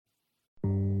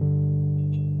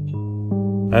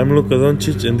I'm Luka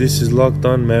Doncic, and this is Locked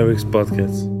On Mavericks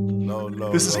Podcast.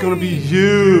 This is gonna be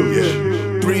huge.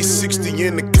 Yeah. 360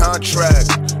 in the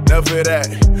contract, never that.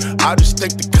 I just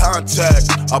take the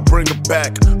contact, I bring it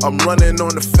back. I'm running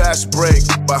on the fast break,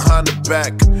 behind the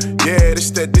back. Yeah,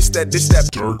 this that.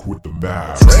 Dirk with the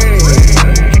Mavs.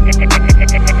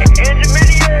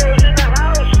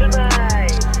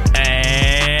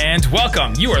 And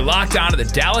welcome. You are locked on to the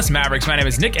Dallas Mavericks. My name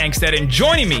is Nick Angstead, and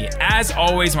joining me, as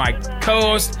always, my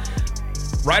co-host,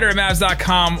 writer at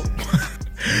Mavs.com,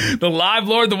 the live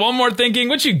lord, the one more thinking.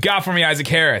 What you got for me, Isaac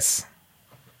Harris?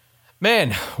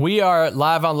 Man, we are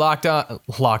live on Locked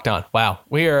On. Wow,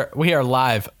 we are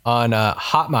live on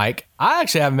Hot Mic. I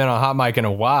actually haven't been on Hot Mic in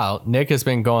a while. Nick has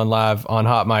been going live on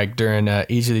Hot Mic during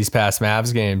each of these past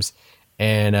Mavs games,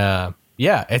 and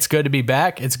yeah, it's good to be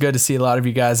back. It's good to see a lot of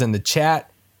you guys in the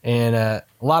chat, and a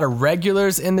lot of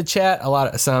regulars in the chat.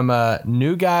 Some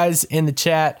new guys in the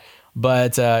chat,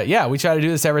 but yeah, we try to do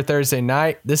this every Thursday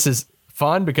night. This is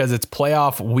fun because it's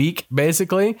playoff week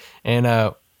basically,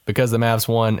 and because the Mavs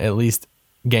won at least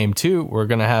game 2, we're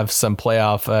gonna have some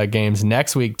playoff games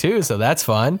next week too, so that's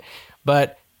fun.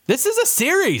 But this is a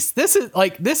series. This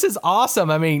is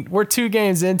awesome. I mean, we're 2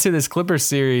 games into this Clippers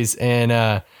series,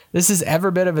 and this is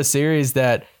every bit of a series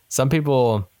that some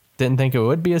people didn't think it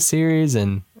would be a series,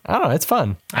 and I don't know, it's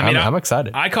fun. I'm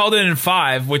excited. I called it in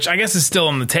 5, which I guess is still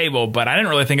on the table, but I didn't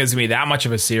really think it was gonna be that much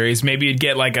of a series. Maybe you'd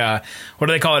get like a, what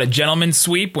do they call it, a gentleman's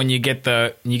sweep when you get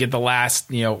the last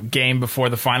game before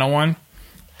the final one.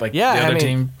 Like yeah, the other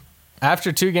team.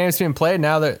 After 2 games being played,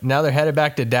 now they're headed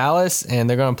back to Dallas, and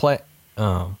they're going to play.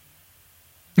 Oh,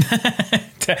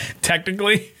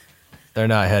 technically, they're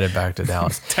not headed back to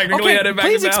Dallas. Technically headed back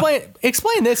to Dallas. Please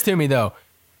explain this to me though.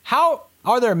 How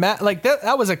are there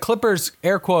that was a Clippers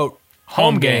air quote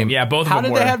home game? Yeah, both of them. How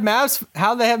do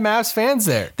they have Mavs fans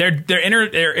there? They're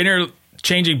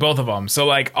interchanging both of them. So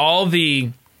like all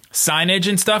the signage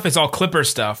and stuff, it's all Clippers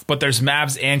stuff, but there's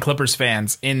Mavs and Clippers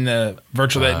fans in the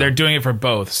virtual. They're doing it for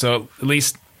both. So at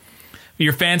least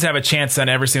your fans have a chance on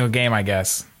every single game, I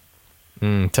guess.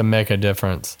 To make a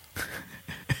difference.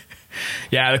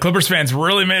 Yeah, the Clippers fans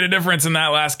really made a difference in that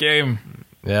last game.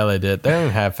 Yeah, they did. They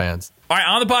don't have fans. All right,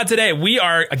 on the pod today, we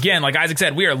are, again, like Isaac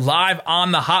said, we are live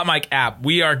on the Hot Mic app.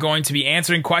 We are going to be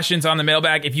answering questions on the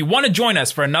mailbag. If you want to join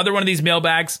us for another one of these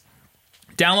mailbags,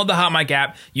 download the Hot Mic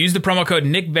app, use the promo code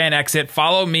Nick Van Exit,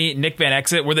 follow me, Nick Van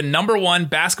Exit. We're the #1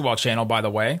 basketball channel, by the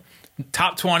way.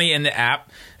 Top 20 in the app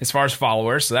as far as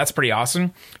followers, so that's pretty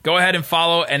awesome. Go ahead and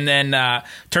follow, and then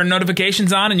turn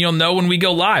notifications on, and you'll know when we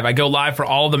go live. I go live for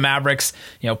all the Mavericks,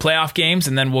 playoff games,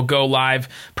 and then we'll go live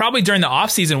probably during the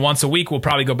offseason once a week. We'll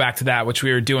probably go back to that, which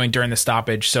we were doing during the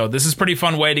stoppage. So this is a pretty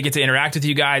fun way to get to interact with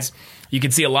you guys. You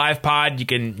can see a live pod. You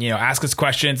can ask us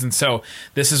questions, and so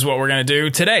this is what we're going to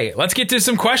do today. Let's get to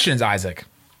some questions, Isaac.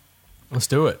 Let's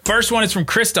do it. First one is from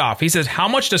Christoph. He says, how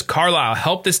much does Carlisle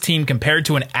help this team compared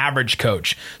to an average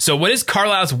coach? So what is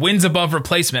Carlisle's wins above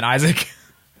replacement, Isaac?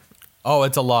 Oh,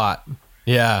 it's a lot.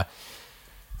 Yeah.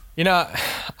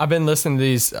 I've been listening to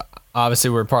these. Obviously,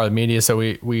 we're part of the media, so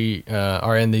we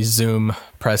are in these Zoom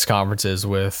press conferences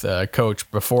with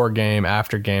coach before game,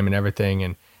 after game, and everything.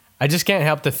 And I just can't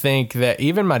help to think that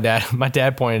even my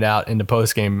dad pointed out in the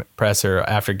post-game presser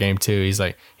after game 2, he's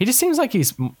like, he just seems like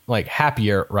he's like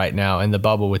happier right now in the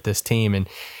bubble with this team. And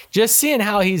just seeing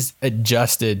how he's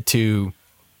adjusted to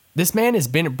this man has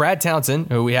been Brad Townsend,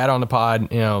 who we had on the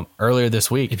pod, earlier this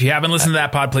week. If you haven't listened to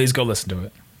that pod, please go listen to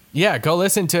it. Yeah, go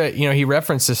listen to it. He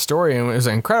referenced this story, and it was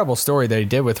an incredible story that he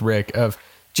did with Rick of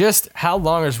just how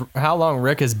long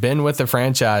Rick has been with the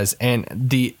franchise, and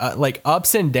the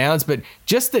ups and downs, but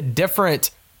just the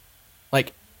different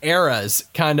eras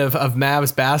kind of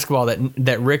Mavs basketball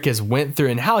that Rick has went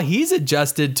through, and how he's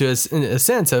adjusted to a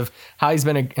sense of how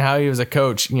he was a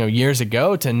coach years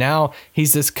ago to now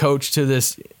he's this coach to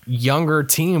this younger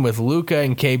team with Luka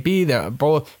and KB. They're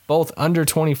both under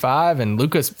 25, and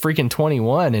Luka's freaking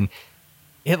 21, and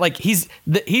he's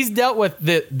dealt with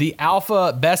the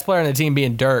alpha best player on the team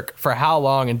being Dirk for how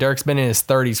long, and Dirk's been in his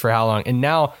 30s for how long, and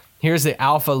now here's the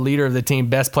alpha leader of the team,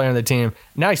 best player on the team.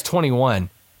 Now he's 21,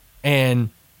 and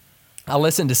I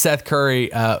listened to Seth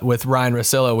Curry with Ryan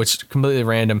Russillo, which completely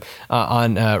random,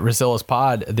 on Russillo's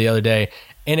pod the other day,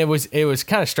 and it was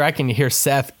kind of striking to hear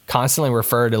Seth constantly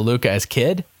refer to Luka as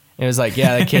kid. It was like,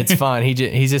 yeah, that kid's fun.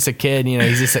 He's just a kid,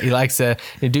 he likes to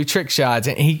do trick shots.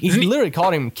 And he literally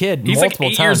called him kid multiple times. He's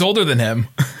like 8 years older than him.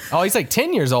 Oh, he's like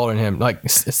 10 years older than him. Like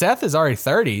Seth is already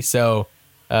 30, so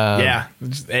yeah,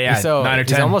 so 9 or 10.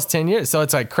 He's almost 10 years. So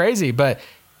it's like crazy, but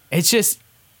it's just,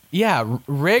 yeah,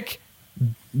 Rick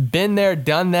been there,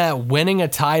 done that, winning a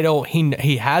title.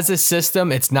 He has a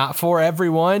system. It's not for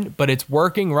everyone, but it's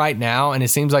working right now, and it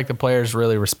seems like the players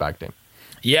really respect him.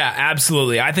 Yeah,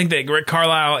 absolutely. I think that Rick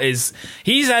Carlisle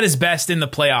he's at his best in the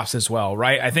playoffs as well,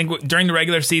 right? I think during the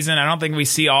regular season, I don't think we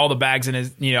see all the bags in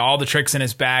his, all the tricks in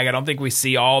his bag. I don't think we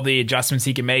see all the adjustments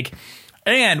he can make.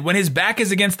 And when his back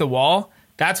is against the wall,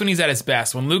 that's when he's at his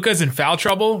best. When Luka's in foul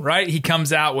trouble, right? He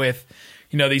comes out with,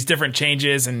 these different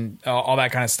changes and all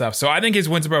that kind of stuff. So I think his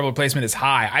wins above replacement is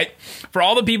high. For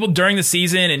all the people during the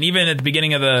season and even at the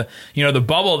beginning of the, the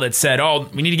bubble that said, oh,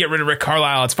 we need to get rid of Rick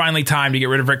Carlisle. It's finally time to get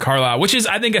rid of Rick Carlisle, which is,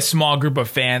 I think, a small group of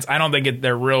fans. I don't think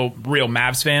they're real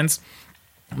Mavs fans.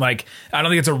 Like, I don't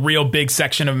think it's a real big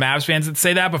section of Mavs fans that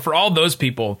say that. But for all those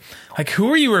people, like, who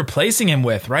are you replacing him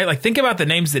with, right? Like, think about the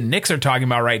names the Knicks are talking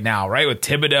about right now, right? With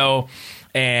Thibodeau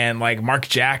and like Mark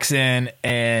Jackson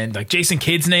and like Jason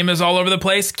Kidd's name is all over the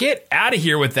place. Get out of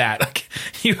here with that. Like,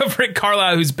 you have Rick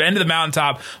Carlisle, who's been to the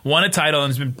mountaintop, won a title, and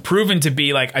has been proven to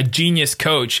be like a genius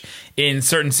coach in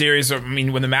certain series. I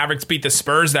mean, when the Mavericks beat the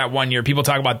Spurs that one year, people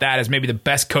talk about that as maybe the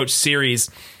best coach series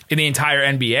in the entire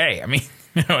NBA. I mean,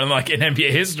 like in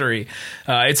NBA history,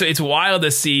 it's wild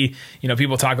to see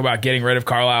people talk about getting rid of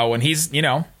Carlisle when he's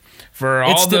for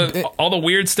all the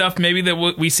weird stuff maybe that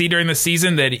we see during the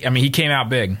season, that he came out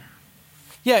big.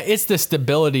 Yeah, it's the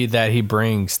stability that he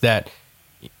brings that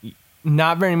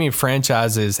not very many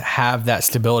franchises have. That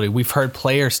stability. We've heard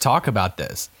players talk about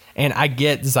this, and I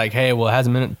get it's like, hey, well, it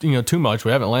hasn't been too much.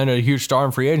 We haven't landed a huge star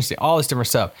in free agency, all this different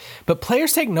stuff. But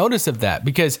players take notice of that,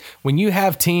 because when you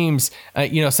have teams,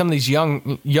 some of these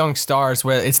young stars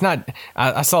where it's not.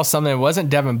 I saw something. It wasn't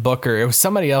Devin Booker. It was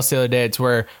somebody else the other day. It's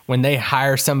where when they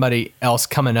hire somebody else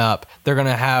coming up, they're going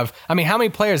to have. I mean, how many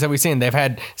players have we seen? They've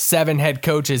had 7 head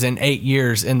coaches in 8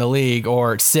 years in the league,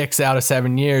 or 6 out of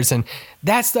 7 years, and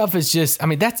that stuff is just,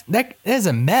 that is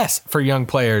a mess for young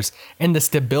players. And the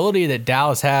stability that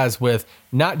Dallas has with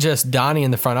not just Donnie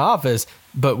in the front office,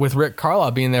 but with Rick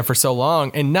Carlisle being there for so long,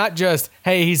 and not just,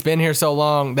 hey, he's been here so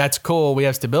long, that's cool, we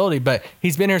have stability, but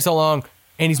he's been here so long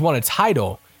and he's won a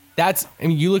title.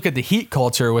 You look at the Heat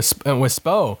culture with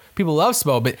Spo. People love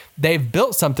Spo, but they've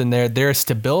built something there. There's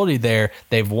stability there.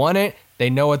 They've won it. They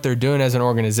know what they're doing as an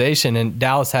organization, and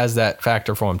Dallas has that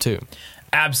factor for them too.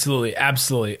 Absolutely.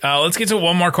 Let's get to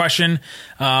one more question.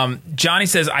 Johnny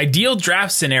says, ideal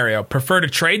draft scenario, prefer to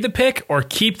trade the pick or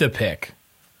keep the pick?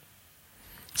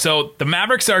 So the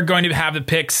Mavericks are going to have the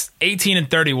picks 18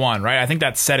 and 31, right? I think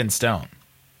that's set in stone.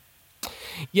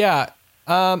 Yeah.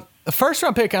 The first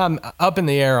round pick I'm up in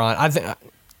the air on. I think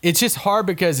it's just hard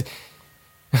because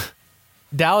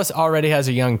Dallas already has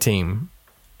a young team,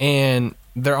 and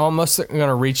they're almost going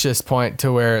to reach this point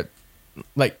to where,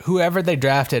 like, whoever they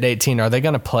draft at 18, are they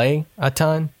going to play a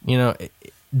ton?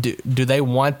 Do they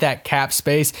want that cap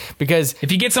space? Because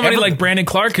if you get somebody like Brandon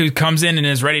Clark who comes in and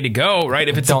is ready to go, right?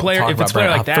 If it's a player like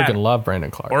that, I freaking love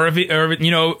Brandon Clark. Or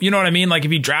you know what I mean? Like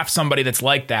if you draft somebody that's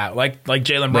like that, like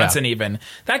Jalen Brunson, even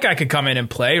that guy could come in and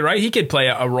play, right? He could play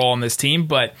a role in this team,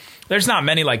 but there's not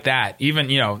many like that. Even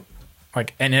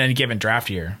like in any given draft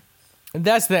year.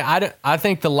 That's I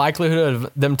think the likelihood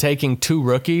of them taking 2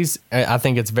 rookies, I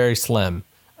think it's very slim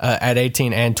at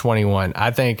 18 and 21.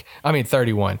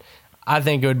 31. I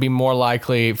think it would be more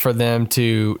likely for them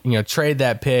to, trade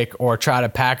that pick or try to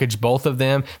package both of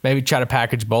them, maybe try to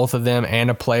package both of them and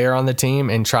a player on the team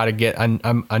and try to get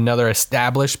another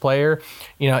established player.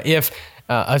 If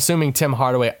assuming Tim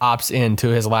Hardaway opts into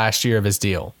his last year of his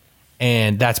deal,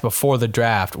 and that's before the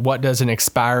draft, what does an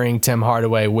expiring Tim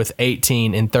Hardaway with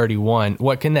 18 and 31,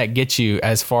 what can that get you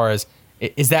as far as,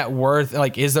 is that worth,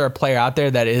 like, is there a player out there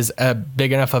that is a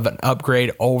big enough of an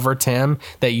upgrade over Tim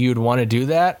that you'd want to do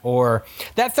that? Or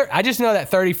that I just know that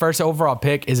 31st overall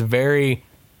pick is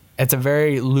it's a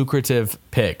very lucrative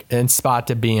pick and spot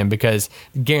to be in, because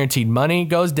guaranteed money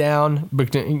goes down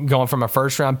going from a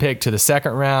first round pick to the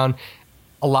second round.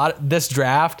 A lot of this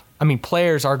draft,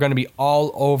 players are going to be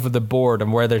all over the board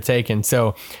and where they're taken.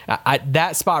 So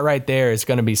that spot right there is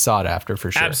going to be sought after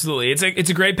for sure. Absolutely. It's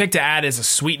a great pick to add as a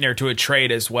sweetener to a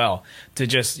trade as well. To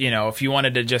just, if you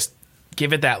wanted to just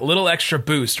give it that little extra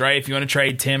boost, right? If you want to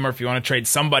trade Tim or if you want to trade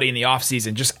somebody in the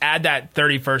offseason, just add that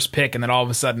 31st pick, and then all of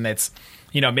a sudden it's,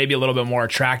 maybe a little bit more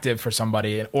attractive for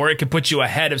somebody, or it could put you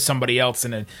ahead of somebody else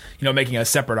in making a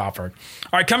separate offer.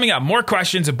 All right, coming up, more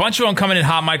questions. A bunch of them coming in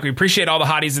hot mic. We appreciate all the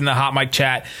hotties in the hot mic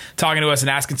chat talking to us and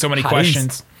asking so many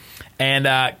questions. And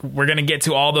we're going to get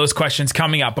to all those questions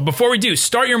coming up. But before we do,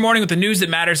 start your morning with the news that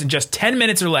matters in just 10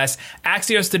 minutes or less.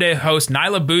 Axios Today host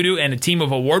Nyla Boodoo and a team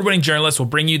of award-winning journalists will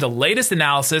bring you the latest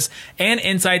analysis and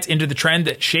insights into the trend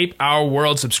that shape our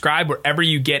world. Subscribe wherever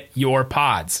you get your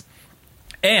pods.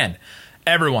 And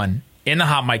everyone in the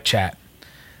Hot Mic chat,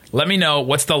 let me know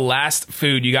what's the last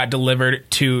food you got delivered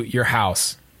to your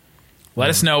house. Let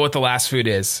us know what the last food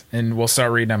is, and we'll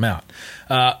start reading them out.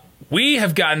 We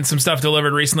have gotten some stuff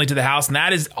delivered recently to the house, and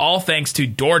that is all thanks to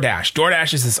DoorDash.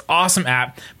 DoorDash is this awesome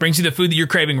app, brings you the food that you're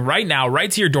craving right now, right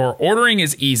to your door. Ordering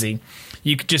is easy.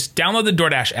 You could just download the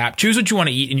DoorDash app, choose what you want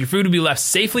to eat, and your food will be left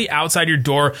safely outside your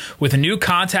door with a new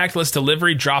contactless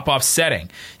delivery drop-off setting.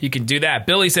 You can do that.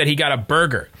 Billy said he got a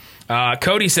burger.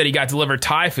 Cody said he got delivered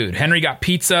Thai food. Henry got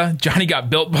pizza. Johnny got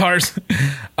Built Bars.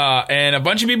 And a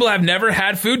bunch of people have never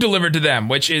had food delivered to them,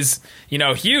 which is,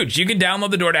 huge. You can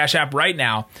download the DoorDash app right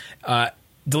now.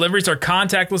 Deliveries are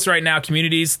contactless right now,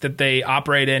 communities that they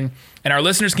operate in. And our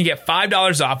listeners can get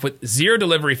 $5 off with 0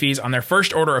 delivery fees on their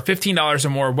first order of $15 or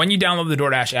more when you download the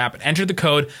DoorDash app and enter the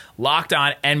code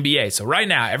LOCKEDONNBA. So right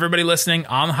now, everybody listening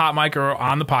on the Hot Mic or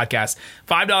on the podcast,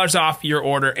 $5 off your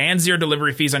order and 0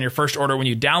 delivery fees on your first order when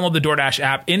you download the DoorDash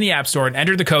app in the App Store and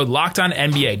enter the code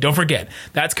LOCKEDONNBA. Don't forget,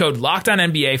 that's code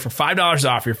LOCKEDONNBA for $5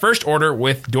 off your first order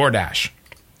with DoorDash.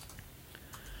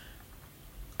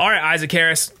 All right, Isaac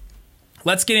Harris,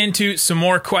 let's get into some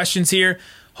more questions here.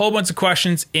 Whole bunch of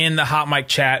questions in the Hot Mic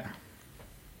chat.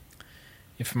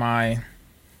 If my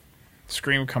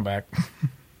screen would come back.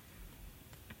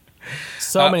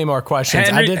 So many more questions.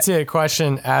 I did see a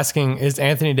question asking, is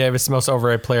Anthony Davis the most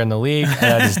overrated player in the league?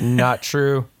 That is not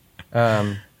true.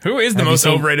 Who is the most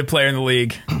overrated player in the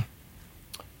league?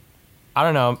 I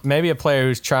don't know. Maybe a player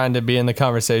who's trying to be in the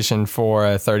conversation for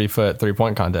a 30-foot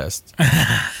three-point contest.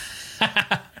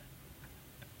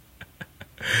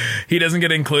 He doesn't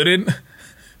get included?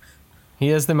 He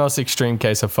is the most extreme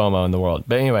case of FOMO in the world.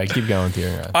 But anyway, keep going with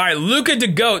your... All right, Luca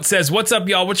DeGoat says, what's up,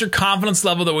 y'all? What's your confidence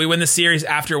level that we win the series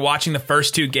after watching the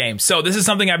first 2 games? So this is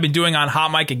something I've been doing on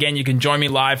Hot Mic. Again, you can join me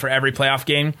live for every playoff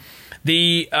game.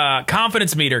 The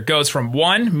confidence meter goes from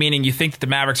 1, meaning you think that the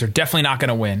Mavericks are definitely not going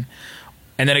to win,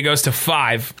 and then it goes to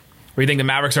 5, where you think the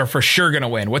Mavericks are for sure going to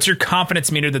win. What's your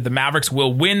confidence meter that the Mavericks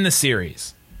will win the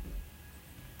series?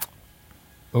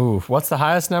 Ooh, what's the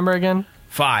highest number again?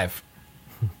 5.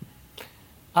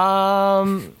 What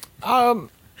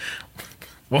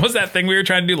was that thing we were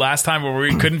trying to do last time where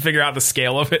we couldn't figure out the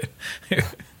scale of it?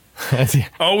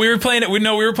 We were playing it. We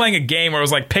were playing a game where it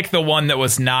was like pick the one that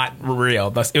was not real.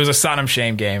 It was a Sodom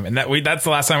Shame game, and that's the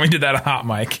last time we did that on Hot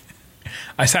Mic.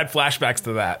 I just had flashbacks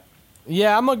to that.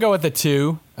 Yeah, I'm gonna go with the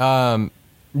 2,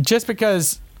 just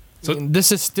because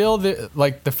this is still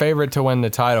the favorite to win the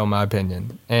title, in my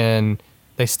opinion, and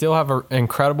they still have an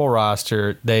incredible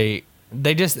roster. They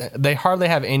hardly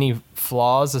have any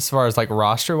flaws as far as like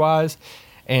roster wise,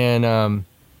 and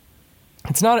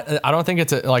it's not. I don't think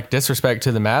it's like disrespect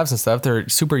to the Mavs and stuff. They're a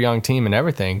super young team and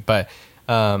everything, but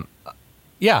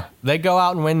yeah, they go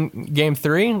out and win Game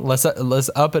 3. Let's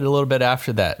up it a little bit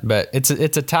after that. But it's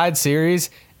a tied series,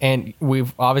 and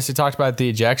we've obviously talked about the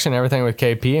ejection, and everything with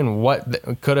KP, and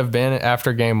what could have been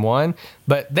after Game 1.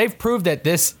 But they've proved that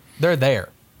they're there.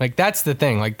 Like, that's the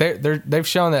thing. Like, they've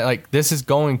shown that, like, this is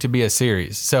going to be a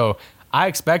series. So I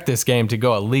expect this game to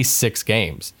go at least 6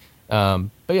 games. But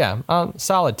yeah,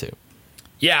 solid 2.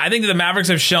 Yeah, I think that the Mavericks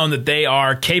have shown that they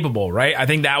are capable, right? I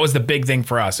think that was the big thing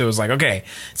for us. It was like, okay,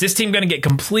 is this team going to get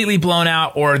completely blown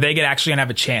out, or are they actually going to have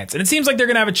a chance? And it seems like they're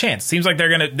going to have a chance. It seems like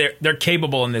they're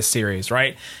capable in this series,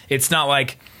 right? It's not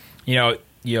like,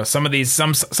 some of these,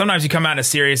 sometimes you come out in a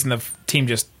series and the team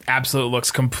just absolutely looks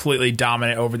completely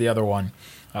dominant over the other one.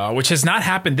 Which has not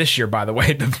happened this year, by the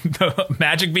way. The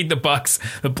Magic beat the Bucks.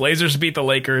 The Blazers beat the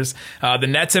Lakers. The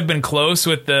Nets have been close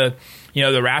with the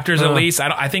Raptors at least.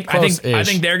 I think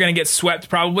they're going to get swept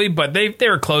probably, but they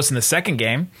were close in the second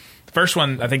game. The first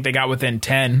one, I think they got within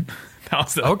 10. That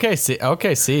was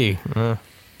OKC.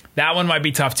 That one might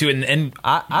be tough too. And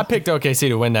I picked OKC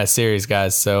to win that series,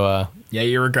 guys. So yeah,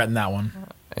 you're regretting that one.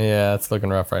 Yeah, it's looking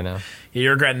rough right now. Yeah,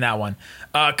 you're regretting that one.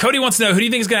 Cody wants to know, who do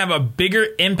you think is going to have a bigger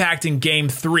impact in Game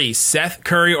 3, Seth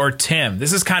Curry or Tim?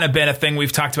 This has kind of been a thing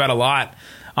we've talked about a lot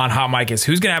on Hot Mic, is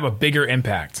who's going to have a bigger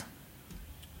impact?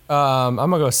 I'm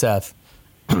going to go Seth.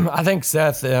 I think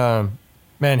Seth,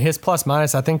 his plus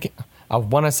minus, I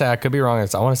want to say, I could be wrong,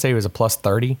 I want to say he was a plus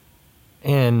 30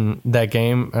 in that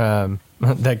game,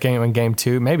 in Game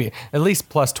 2, maybe at least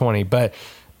plus 20, but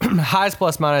highest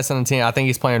plus minus on the team. I think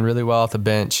he's playing really well at the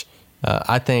bench.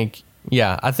 I think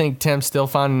Tim's still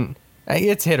finding,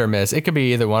 it's hit or miss. It could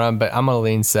be either one of them, but I'm going to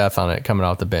lean Seth on it coming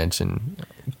off the bench and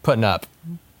putting up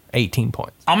 18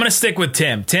 points. I'm going to stick with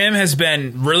Tim. Tim has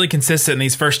been really consistent in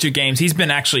these first 2 games. He's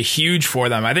been actually huge for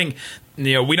them. I think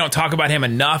we don't talk about him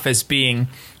enough as being,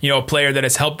 a player that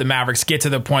has helped the Mavericks get to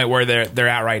the point where they're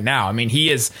at right now. I mean, he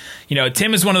is,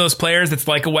 Tim is one of those players that's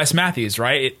like a Wes Matthews,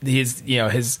 right? He's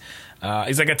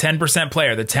like a 10%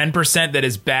 player. The 10% that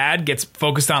is bad gets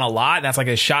focused on a lot. That's like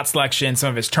his shot selection, some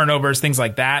of his turnovers, things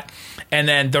like that. And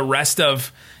then the rest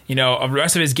of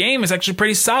his game is actually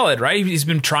pretty solid, right? He's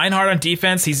been trying hard on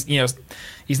defense. He's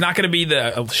not going to be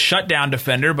the shutdown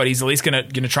defender, but he's at least going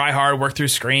to try hard, work through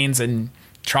screens, and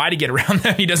try to get around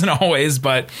them. He doesn't always,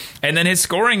 and then his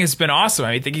scoring has been awesome.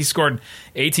 I think he scored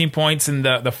 18 points in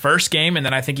the first game, and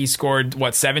then I think he scored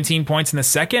 17 points in the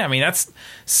second. I mean, that's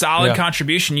solid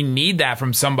contribution. You need that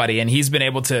from somebody, and he's been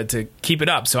able to keep it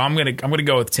up. So I'm gonna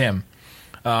go with Tim.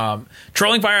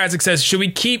 Trolling Fire Isaac says, should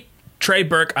we keep Trey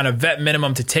Burke on a vet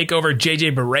minimum to take over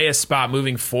JJ Barea spot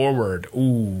moving forward?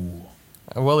 Ooh.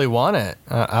 Will he want it?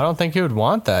 I don't think he would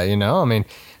want that, I mean,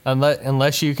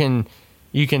 unless you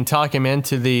can talk him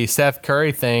into the Seth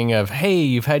Curry thing of, hey,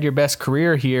 you've had your best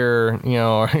career here,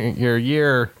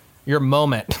 your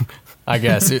moment, I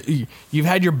guess. You've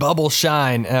had your bubble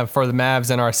shine for the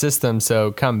Mavs in our system,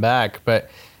 so come back. But,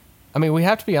 I mean, we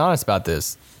have to be honest about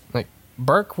this. Like,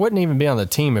 Burke wouldn't even be on the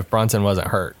team if Brunson wasn't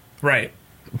hurt. Right.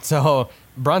 So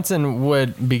Brunson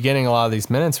would be getting a lot of these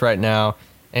minutes right now.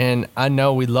 And I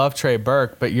know we love Trey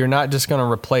Burke, but you're not just going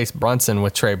to replace Brunson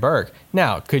with Trey Burke.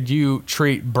 Now, could you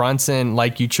treat Brunson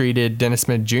like you treated Dennis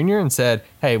Smith Jr. and said,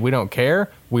 hey, we don't care.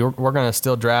 We're going to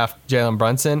still draft Jalen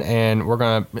Brunson, and we're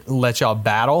going to let y'all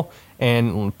battle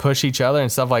and push each other and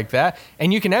stuff like that.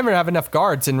 And you can never have enough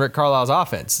guards in Rick Carlisle's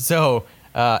offense. So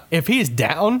if he's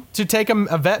down to take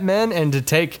a vet man and to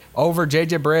take over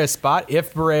J.J. Barea's spot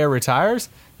if Barea retires,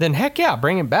 then heck yeah,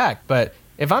 bring him back. But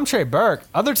if I'm Trey Burke,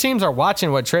 other teams are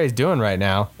watching what Trey's doing right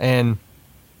now, and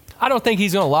I don't think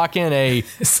he's going to lock in a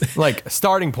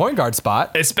starting point guard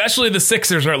spot. Especially the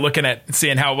Sixers are looking at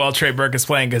seeing how well Trey Burke is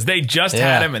playing because they just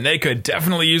had him, and they could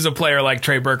definitely use a player like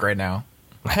Trey Burke right now.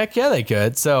 Heck yeah, they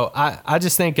could. So I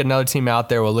just think another team out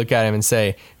there will look at him and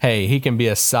say, hey, he can be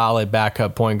a solid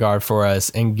backup point guard for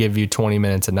us and give you 20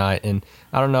 minutes a night. And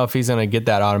I don't know if he's going to get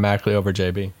that automatically over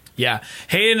JB. Yeah.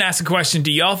 Hayden asked a question.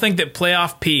 Do y'all think that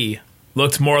Playoff P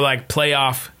looked more like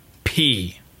Playoff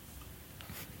P?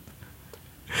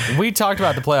 We talked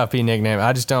about the Playoff P nickname.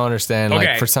 I just don't understand. Okay.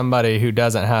 Like, for somebody who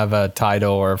doesn't have a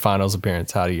title or a finals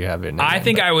appearance, how do you have it? I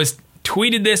think I was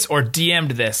tweeted this or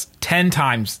DM'd this 10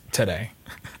 times today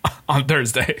on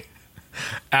Thursday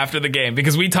after the game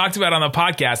because we talked about on the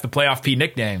podcast the Playoff P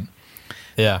nickname.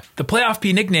 Yeah. The Playoff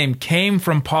P nickname came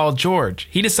from Paul George.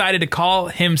 He decided to call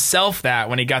himself that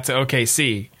when he got to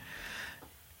OKC.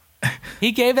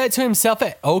 He gave that to himself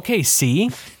at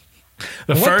OKC?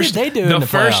 What did they do in the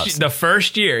playoffs? The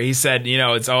first year, he said,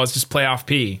 it's always just Playoff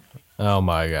P. Oh,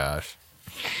 my gosh.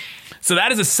 So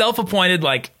that is a self-appointed,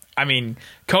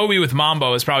 Kobe with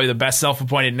Mambo is probably the best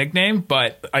self-appointed nickname,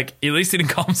 but, at least he didn't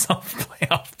call himself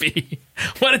Playoff P.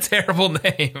 What a terrible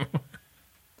name.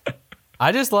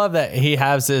 I just love that he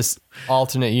has this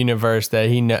alternate universe that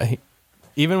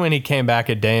even when he came back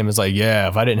at Dame, was like, yeah,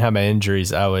 if I didn't have my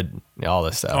injuries, I would, all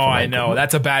this stuff. Oh, I know.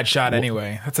 That's a bad shot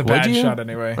anyway. I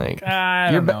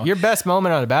don't know. Your best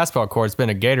moment on the basketball court has been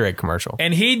a Gatorade commercial.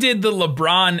 And he did the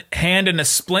LeBron hand in a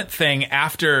splint thing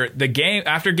after the game.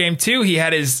 After game 2, he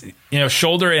had his,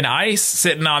 shoulder in ice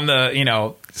sitting on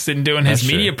the, sitting doing his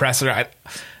media presser.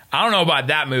 I don't know about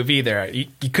that move either.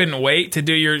 You couldn't wait to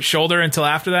do your shoulder until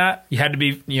after that. You had to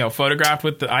be, photographed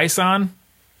with the ice on.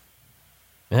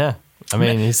 Yeah. I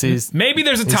mean, he sees. Maybe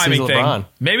there's a timing thing.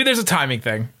 Maybe there's a timing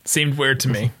thing. Seemed weird to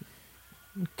me.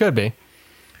 Could be.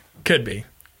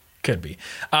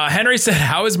 Henry said,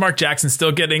 "How is Mark Jackson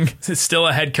still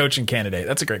a head coaching candidate?"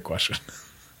 That's a great question.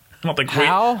 I don't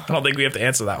think we have to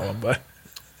answer that one, but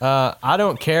I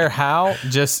don't care how.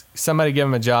 Just somebody give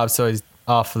him a job so he's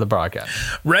off of the broadcast.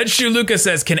 Red Shoe Lucas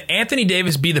says, can Anthony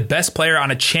Davis be the best player on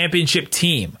a championship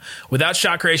team? Without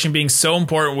shot creation being so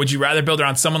important, would you rather build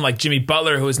around someone like Jimmy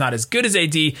Butler, who is not as good as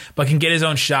AD, but can get his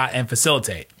own shot and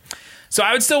facilitate? So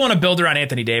I would still want to build around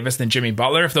Anthony Davis than Jimmy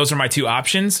Butler if those are my two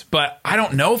options, but I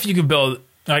don't know if you can build,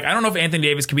 I don't know if Anthony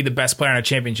Davis can be the best player on a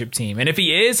championship team. And if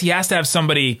he is, he has to have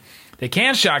somebody that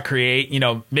can shot create,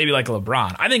 maybe like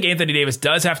LeBron. I think Anthony Davis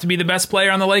does have to be the best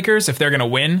player on the Lakers if they're going to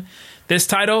win this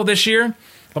title this year.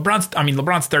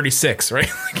 LeBron's 36, right?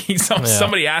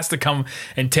 Somebody has to come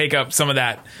and take up some of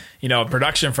that,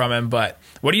 production from him. But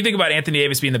what do you think about Anthony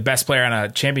Davis being the best player on a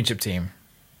championship team?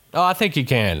 Oh, I think he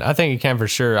can. I think he can for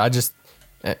sure.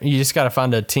 You just got to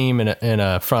find a team in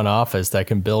a front office that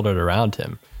can build it around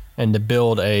him, and to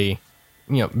build a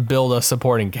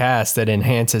supporting cast that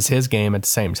enhances his game at the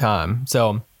same time.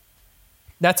 So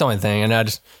that's the only thing. And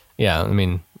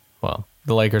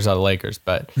the Lakers are the Lakers.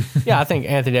 But yeah, I think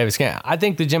Anthony Davis can. I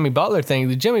think the Jimmy Butler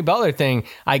thing,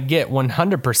 I get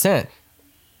 100%.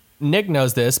 Nick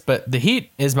knows this, but the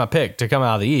Heat is my pick to come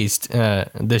out of the East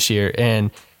this year, and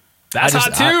that's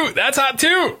hot too. That's hot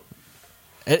too.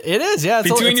 It is, yeah.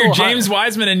 Between your James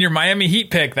Wiseman and your Miami Heat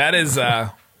pick, that is,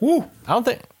 woo. I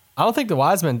don't think the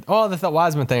Wiseman. Oh, the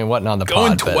Wiseman thing wasn't on the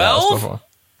going pod. 12.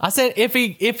 I said if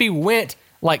he went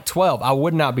like 12, I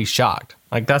would not be shocked.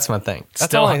 Like that's my thing. That's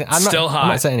still hot. I'm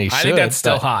not saying he should. I think that's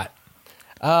still hot.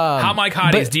 Hot Mike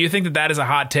Hotties, do you think that is a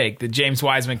hot take that James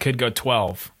Wiseman could go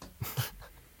 12?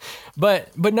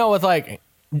 But no,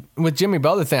 with Jimmy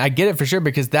Butler thing, I get it for sure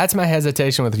because that's my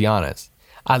hesitation with Giannis.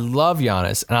 I love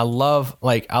Giannis and I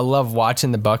love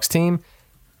watching the Bucks team,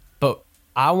 but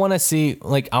I want to see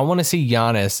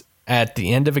Giannis at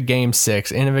the end of a game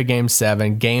 6, end of a game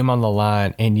 7, game on the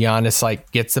line, and Giannis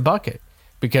gets the bucket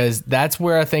because that's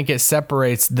where I think it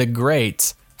separates the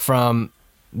greats from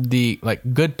the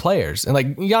good players. And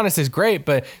Giannis is great,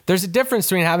 but there's a difference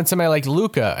between having somebody like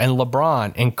Luka and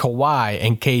LeBron and Kawhi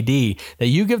and KD that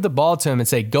you give the ball to him and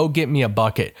say, go get me a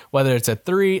bucket, whether it's a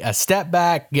 3, a step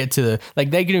back, get to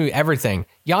they can do everything.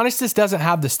 Giannis just doesn't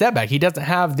have the step back. He doesn't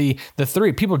have the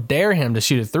 3. People dare him to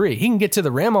shoot a 3. He can get to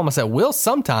the rim almost at will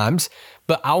sometimes,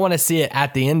 but I want to see it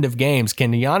at the end of games.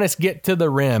 Can Giannis get to the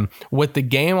rim with the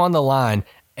game on the line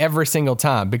every single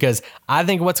time? Because I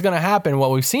think what's going to happen,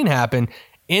 what we've seen happen,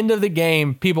 end of the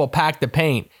game, people pack the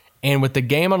paint, and with the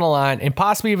game on the line, and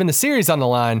possibly even the series on the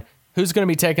line, who's going to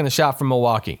be taking the shot from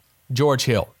Milwaukee? George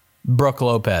Hill, Brook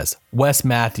Lopez, Wes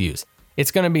Matthews.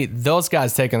 It's going to be those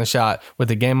guys taking the shot with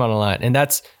the game on the line, and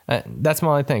that's my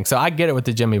only thing. So I get it with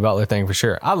the Jimmy Butler thing for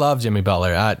sure. I love Jimmy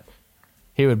Butler.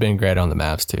 He would have been great on the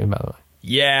Mavs too, by the way.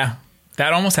 Yeah,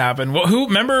 that almost happened. Well,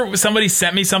 remember somebody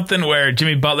sent me something where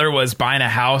Jimmy Butler was buying a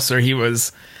house, or he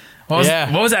was. What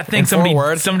was that thing? Somebody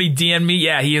DM'd me.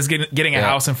 Yeah, he is getting a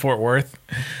house in Fort Worth.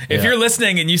 If you're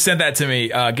listening and you sent that to me,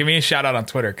 give me a shout out on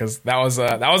Twitter because that was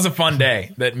a fun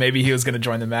day that maybe he was going to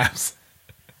join the Mavs.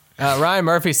 Ryan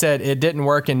Murphy said it didn't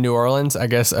work in New Orleans, I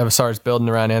guess, as far as building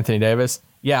around Anthony Davis.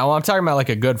 Yeah, well, I'm talking about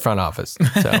a good front office.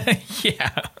 So. Yeah,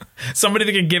 somebody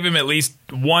that can give him at least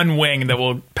one wing that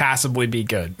will passably be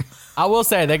good. I will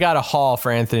say they got a haul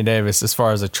for Anthony Davis as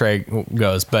far as a trade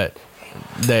goes, but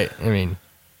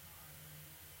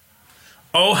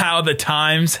oh, how the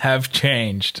times have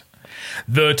changed.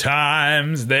 The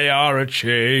times, they are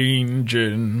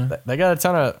a-changin'. They got a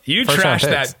ton of You trashed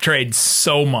that trade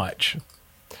so much.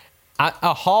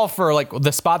 A haul for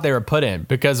the spot they were put in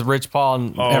because Rich Paul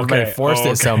and everybody forced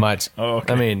it so much.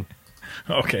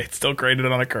 Okay, it still graded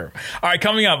it on a curve. All right,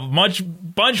 coming up,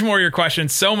 bunch more of your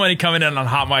questions. So many coming in on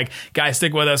Hot Mic. Guys,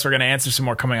 stick with us. We're going to answer some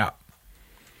more coming up.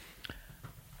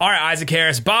 All right, Isaac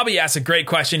Harris. Bobby asked a great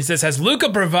question. He says, has Luka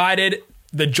provided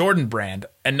the Jordan brand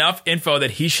enough info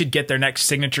that he should get their next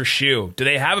signature shoe? Do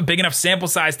they have a big enough sample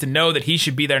size to know that he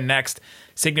should be their next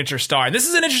signature star? And this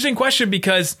is an interesting question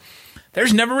because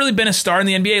there's never really been a star in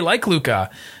the NBA like Luka.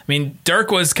 I mean, Dirk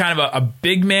was kind of a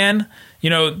big man,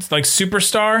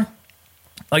 superstar,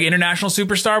 international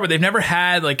superstar, but they've never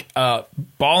had a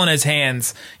ball in his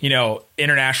hands,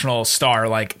 international star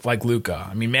like Luka.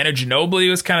 I mean, Manu Ginobili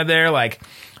was kind of there,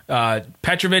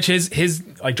 Petrovic, his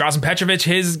Drazen Petrovic,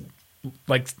 his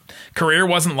career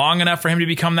wasn't long enough for him to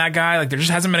become that guy. There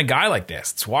just hasn't been a guy like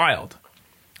this. It's wild.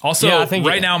 Also,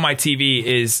 right now on my TV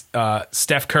is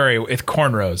Steph Curry with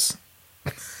cornrows.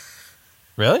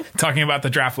 Really? Talking about the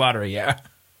draft lottery, yeah.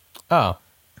 Oh,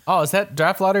 is that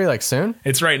draft lottery soon?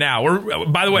 It's right now.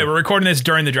 By the way, we're recording this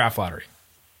during the draft lottery.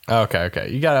 Okay.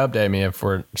 You got to update me if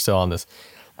we're still on this.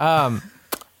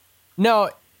 No,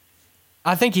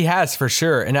 I think he has for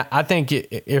sure. And I think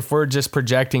if we're just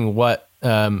projecting what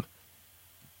I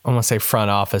want to say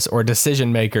front office or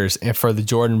decision makers for the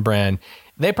Jordan brand,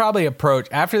 they probably approach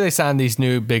after they sign these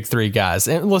new big 3 guys.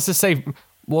 And let's just say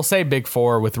we'll say big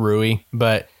 4 with Rui,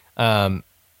 but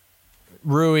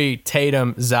Rui,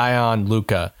 Tatum, Zion,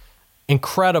 Luka,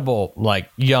 incredible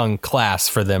young class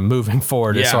for them moving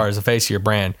forward as far as the face of your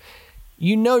brand.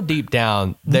 Deep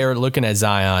down they're looking at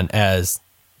Zion as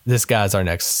this guy's our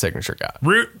next signature guy.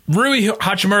 Rui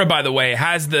Hachimura, by the way,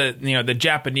 has the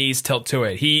Japanese tilt to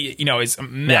it. He is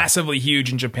massively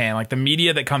huge in Japan. The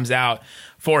media that comes out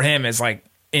for him is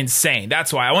insane.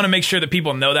 That's why I want to make sure that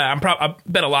people know that. I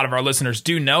bet a lot of our listeners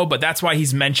do know, but that's why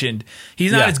he's mentioned.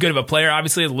 He's not as good of a player,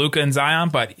 obviously, as Luka and Zion,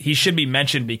 but he should be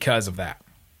mentioned because of that.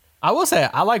 I will say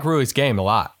I like Rui's game a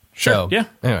lot. Sure. So, yeah.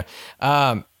 Anyway,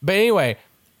 but anyway,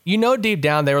 deep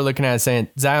down they were looking at it saying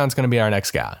Zion's going to be our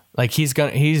next guy. He's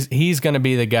going to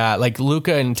be the guy.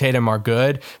 Luka and Tatum are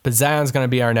good, but Zion's going to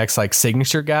be our next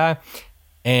signature guy.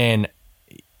 And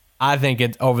I think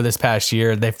over this past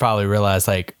year, they've probably realized,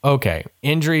 like, okay,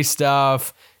 injury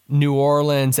stuff, New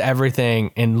Orleans,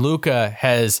 everything, and Luka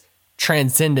has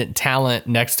transcendent talent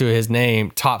next to his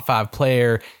name, top 5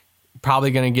 player,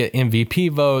 probably going to get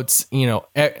MVP votes. You know,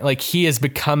 like, he is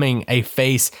becoming a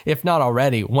face, if not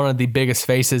already, one of the biggest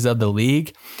faces of the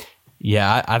league.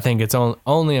 Yeah, I think it's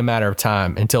only a matter of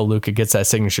time until Luka gets that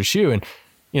signature shoe. And,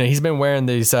 you know, he's been wearing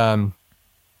these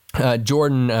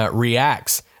Jordan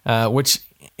Reacts, which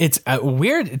it's a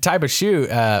weird type of shoe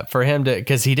for him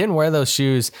because he didn't wear those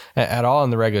shoes at all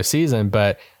in the regular season,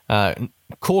 but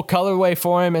cool colorway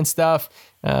for him and stuff.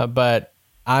 But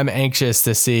I'm anxious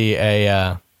to see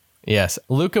yes,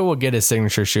 Luka will get his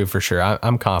signature shoe for sure.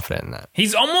 I'm confident in that.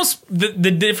 He's almost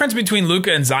the difference between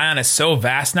Luka and Zion is so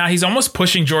vast now. He's almost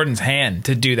pushing Jordan's hand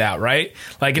to do that, right?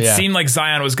 Like, it seemed like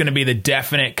Zion was going to be the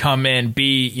definite come in,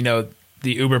 be, you know,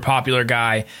 the uber popular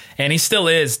guy, and he still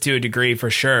is to a degree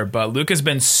for sure. But Luka's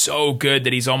been so good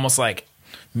that he's almost like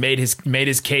made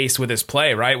his case with his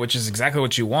play, right? Which is exactly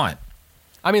what you want.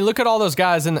 I mean, look at all those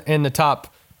guys in the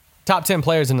top 10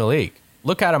 players in the league.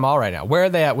 Look at them all right now. Where are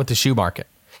they at with the shoe market?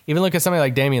 Even look at somebody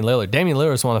like Damian Lillard. Damian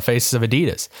Lillard is one of the faces of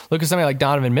Adidas. Look at somebody like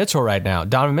Donovan Mitchell right now.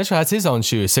 Donovan Mitchell has his own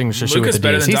signature shoe with Adidas. Luka's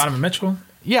better than Donovan Mitchell.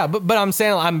 Yeah, but I'm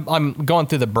saying I'm going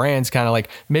through the brands, kind of like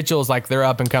Mitchell's like their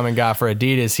up and coming guy for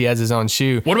Adidas. He has his own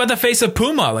shoe. What about the face of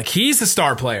Puma? Like, he's the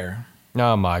star player.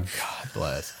 Oh my God,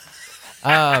 bless.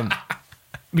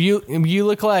 You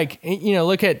look like, you know,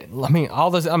 look at, I mean,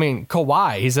 all those, I mean,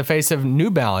 Kawhi, he's the face of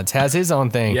New Balance, has his own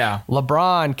thing. Yeah.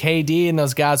 LeBron, KD, and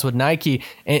those guys with Nike.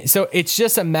 And so it's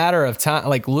just a matter of time.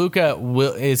 Like, Luka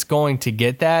is going to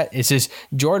get that. It's just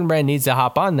Jordan Brand needs to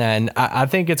hop on that. And I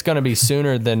think it's going to be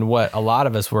sooner than what a lot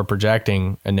of us were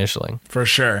projecting initially. For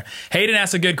sure. Hayden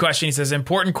asks a good question. He says,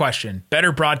 important question.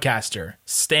 Better broadcaster,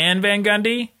 Stan Van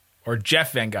Gundy or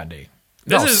Jeff Van Gundy?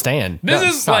 Stan. This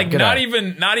is like not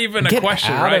even a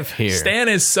question, out right? Of here. Stan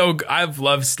is so. I've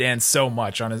loved Stan so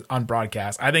much on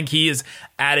broadcast. I think he has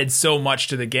added so much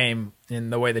to the game in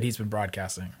the way that he's been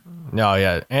broadcasting. No,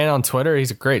 yeah, and on Twitter,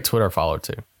 he's a great Twitter follower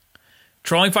too.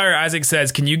 Trolling Fire Isaac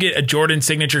says, "Can you get a Jordan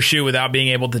signature shoe without being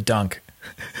able to dunk?"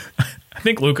 I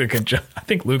think Luka can. I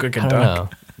think Luka can dunk. Know.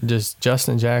 Just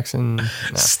Justin Jackson. No.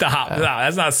 Stop. No,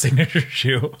 that's not a signature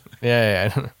shoe.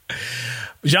 Yeah.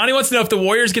 Johnny wants to know if the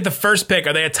Warriors get the first pick,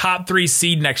 are they a top 3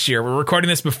 seed next year? We're recording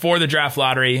this before the draft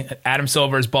lottery. Adam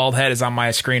Silver's bald head is on my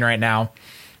screen right now.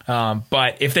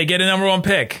 But if they get a number 1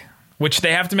 pick, which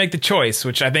they have to make the choice,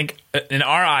 which I think in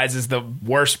our eyes is the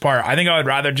worst part. I think I would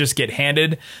rather just get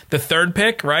handed the 3rd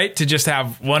pick, right? To just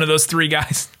have one of those 3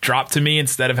 guys drop to me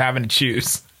instead of having to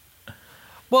choose.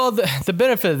 Well, the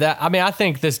benefit of that, I mean, I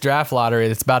think this draft lottery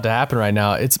that's about to happen right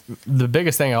now, it's the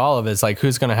biggest thing of all of it is like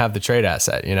who's going to have the trade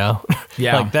asset, you know?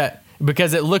 Yeah. Like that,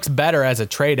 because it looks better as a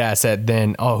trade asset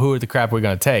than, oh, who are the crap we're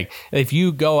going to take? If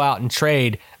you go out and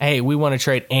trade, hey, we want to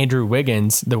trade Andrew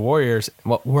Wiggins, the Warriors,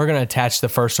 well, we're going to attach the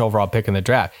first overall pick in the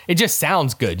draft. It just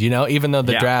sounds good, you know, even though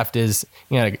the draft is,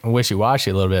 you know,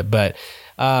 wishy-washy a little bit. But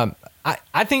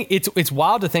I think it's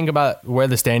wild to think about where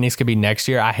the standings could be next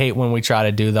year. I hate when we try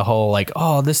to do the whole like,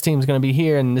 oh, this team's going to be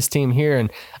here and this team here. And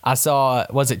I saw,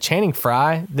 was it Channing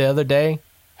Frye the other day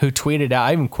who tweeted out,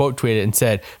 I even quote tweeted and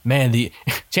said, man,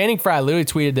 Channing Frye literally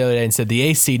tweeted the other day and said the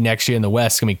 8th seed next year in the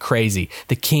West is going to be crazy.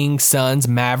 The Kings, Suns,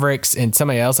 Mavericks, and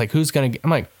somebody else, like who's going to get,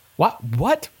 I'm like,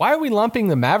 what? Why are we lumping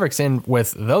the Mavericks in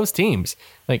with those teams?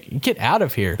 Like, get out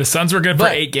of here. The Suns were good for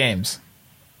 8 games.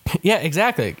 Yeah,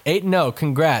 exactly. 8-0.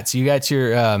 Congrats. You got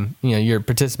your your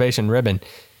participation ribbon.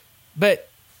 But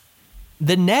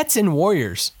the Nets and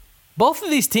Warriors, both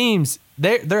of these teams,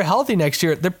 they're healthy next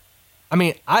year.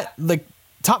 I like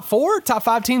top 4, top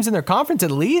 5 teams in their conference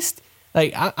at least.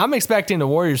 Like I'm expecting the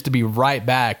Warriors to be right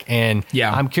back, and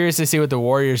I'm curious to see what the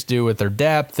Warriors do with their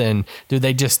depth. And do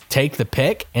they just take the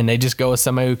pick and they just go with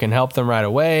somebody who can help them right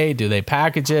away? Do they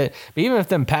package it? But even if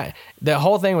the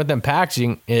whole thing with them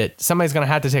packaging it, somebody's going to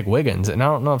have to take Wiggins, and I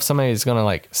don't know if somebody's going to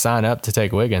like sign up to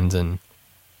take Wiggins. And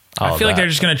I feel like they're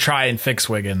just going to try and fix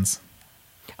Wiggins.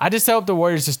 I just hope the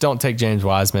Warriors just don't take James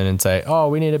Wiseman and say, "Oh,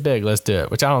 we need a big, let's do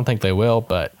it," which I don't think they will,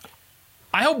 but.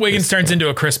 I hope Wiggins turns into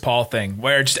a Chris Paul thing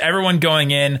where just everyone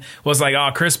going in was like, oh,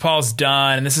 Chris Paul's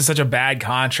done and this is such a bad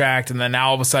contract. And then now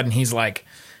all of a sudden he's like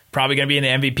probably going to be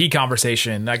in the MVP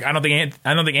conversation. Like, I don't think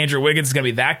Andrew Wiggins is going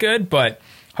to be that good, but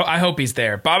I hope he's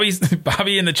there. Bobby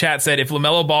in the chat said, if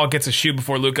LaMelo Ball gets a shoe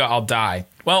before Luka, I'll die.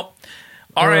 Well,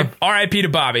 R.I.P. to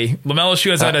Bobby.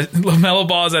 LaMelo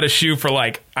Ball has had a shoe for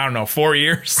like, I don't know, 4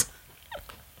 years.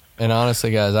 And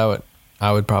honestly, guys,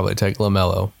 I would probably take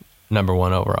LaMelo number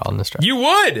 1 overall in this draft. You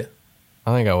would?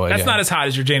 I think I would. That's not as hot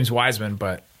as your James Wiseman,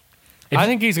 but I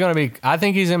think he's gonna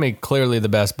be clearly the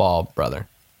best ball brother.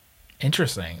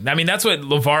 Interesting. I mean, that's what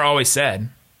LeVar always said.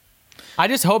 I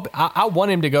just hope I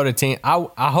want him to go to team.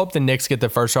 I hope the Knicks get the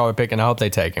first overall pick, and I hope they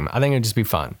take him. I think it'd just be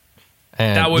fun.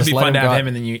 And that would just be let fun to have go-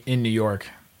 him in New York.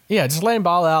 Yeah, just let him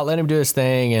ball out, let him do his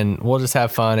thing, and we'll just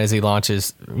have fun as he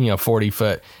launches,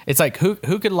 40-foot. It's like, who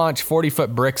could launch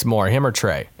 40-foot bricks more, him or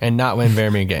Trey, and not win very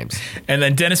many games? And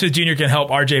then Dennis Smith Jr. can help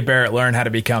RJ Barrett learn how to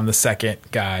become the second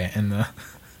guy in the...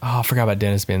 Oh, I forgot about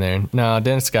Dennis being there. No,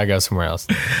 Dennis got to go somewhere else.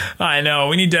 I know.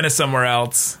 We need Dennis somewhere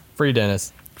else. Free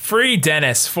Dennis. Free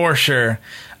Dennis, for sure.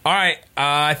 All right,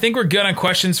 I think we're good on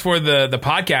questions for the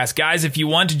podcast. Guys, if you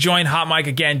want to join Hot Mic,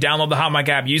 again, download the Hot Mic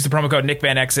app, use the promo code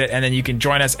NickVanExit, and then you can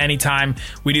join us anytime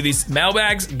we do these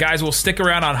mailbags. Guys, we'll stick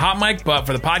around on Hot Mic, but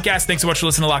for the podcast, thanks so much for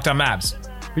listening to Locked On Mavs.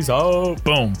 Peace out.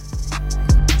 Boom.